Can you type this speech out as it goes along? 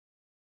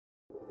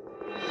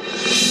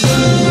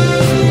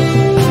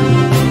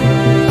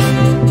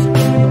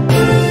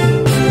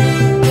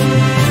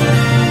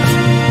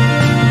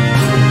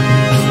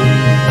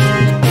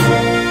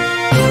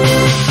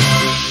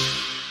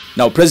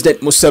Now, President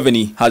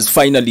Museveni has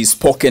finally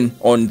spoken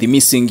on the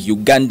missing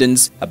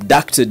Ugandans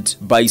abducted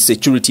by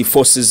security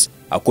forces,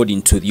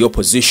 according to the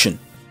opposition.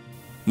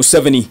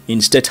 Museveni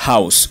in State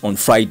House on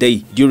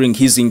Friday during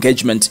his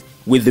engagement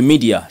with the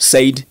media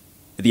said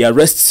the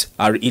arrests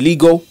are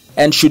illegal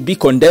and should be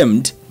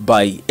condemned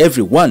by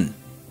everyone.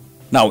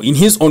 Now, in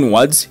his own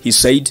words, he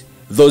said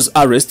those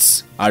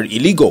arrests are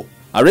illegal.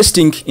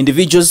 Arresting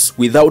individuals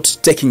without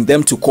taking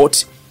them to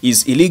court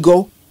is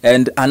illegal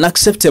and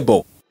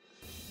unacceptable.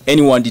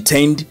 Anyone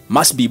detained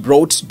must be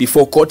brought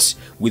before court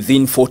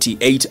within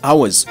 48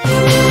 hours.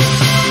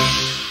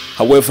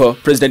 However,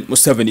 President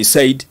Museveni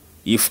said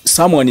if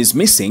someone is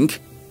missing,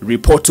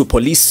 report to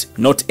police,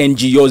 not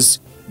NGOs,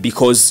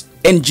 because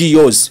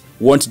NGOs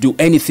won't do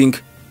anything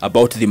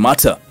about the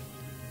matter.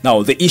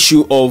 Now, the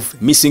issue of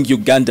missing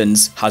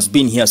Ugandans has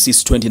been here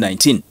since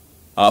 2019.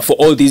 For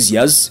all these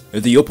years,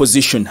 the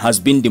opposition has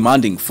been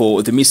demanding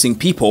for the missing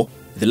people,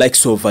 the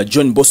likes of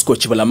John Bosco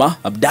Kibalama,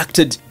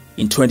 abducted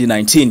in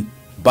 2019,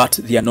 but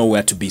they are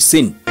nowhere to be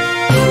seen.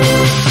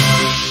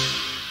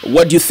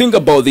 What do you think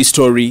about this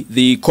story?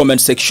 The comment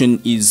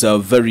section is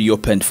very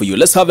open for you.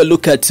 Let's have a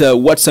look at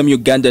what some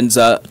Ugandans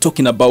are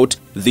talking about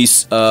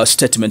this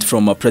statement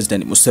from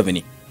President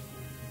Museveni.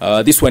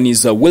 This one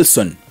is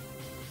Wilson.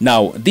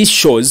 Now, this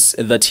shows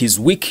that he's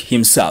weak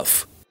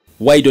himself.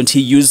 Why don't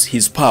he use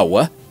his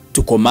power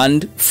to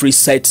command free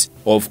sight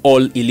of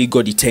all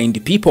illegal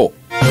detained people?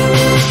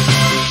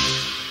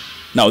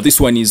 Now, this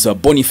one is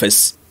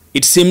Boniface.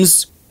 It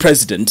seems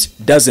President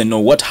doesn't know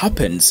what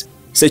happens.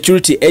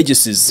 Security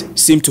agencies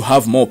seem to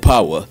have more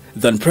power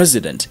than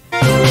President.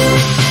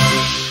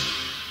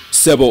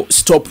 Sebo,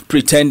 stop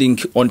pretending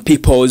on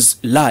people's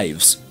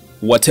lives.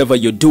 Whatever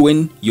you're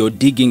doing, you're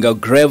digging a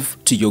grave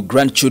to your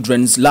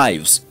grandchildren's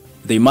lives.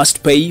 They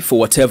must pay for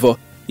whatever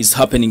is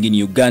happening in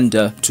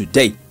Uganda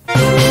today.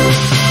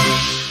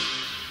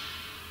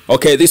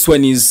 Okay, this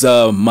one is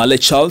Male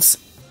Charles.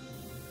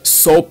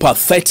 So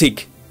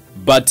pathetic.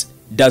 But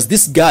does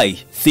this guy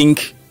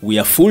think we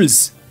are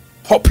fools?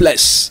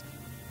 Hopeless.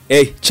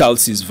 Hey,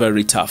 Charles is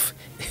very tough.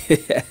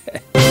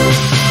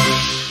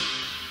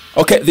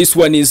 Okay, this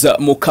one is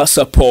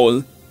Mukasa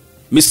Paul.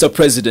 Mr.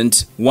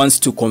 President wants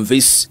to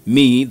convince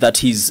me that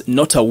he's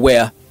not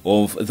aware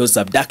of those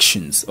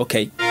abductions.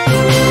 Okay.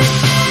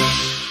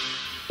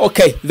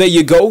 Okay, there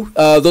you go.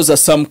 Those are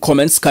some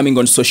comments coming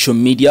on social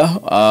media.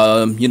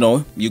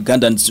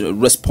 Ugandans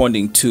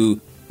responding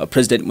to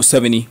President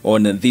Museveni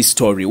on this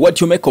story. What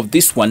do you make of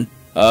this one?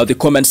 The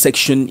comment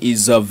section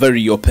is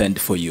very open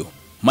for you.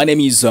 My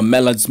name is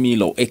Melad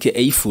Milo,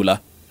 aka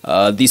Fula.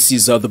 This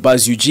is the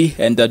Buzz UG,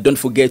 and don't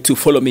forget to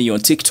follow me on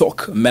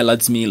TikTok,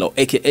 Melad Milo,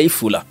 aka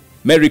Fula.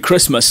 Merry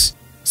Christmas.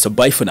 So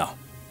bye for now.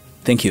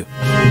 Thank you.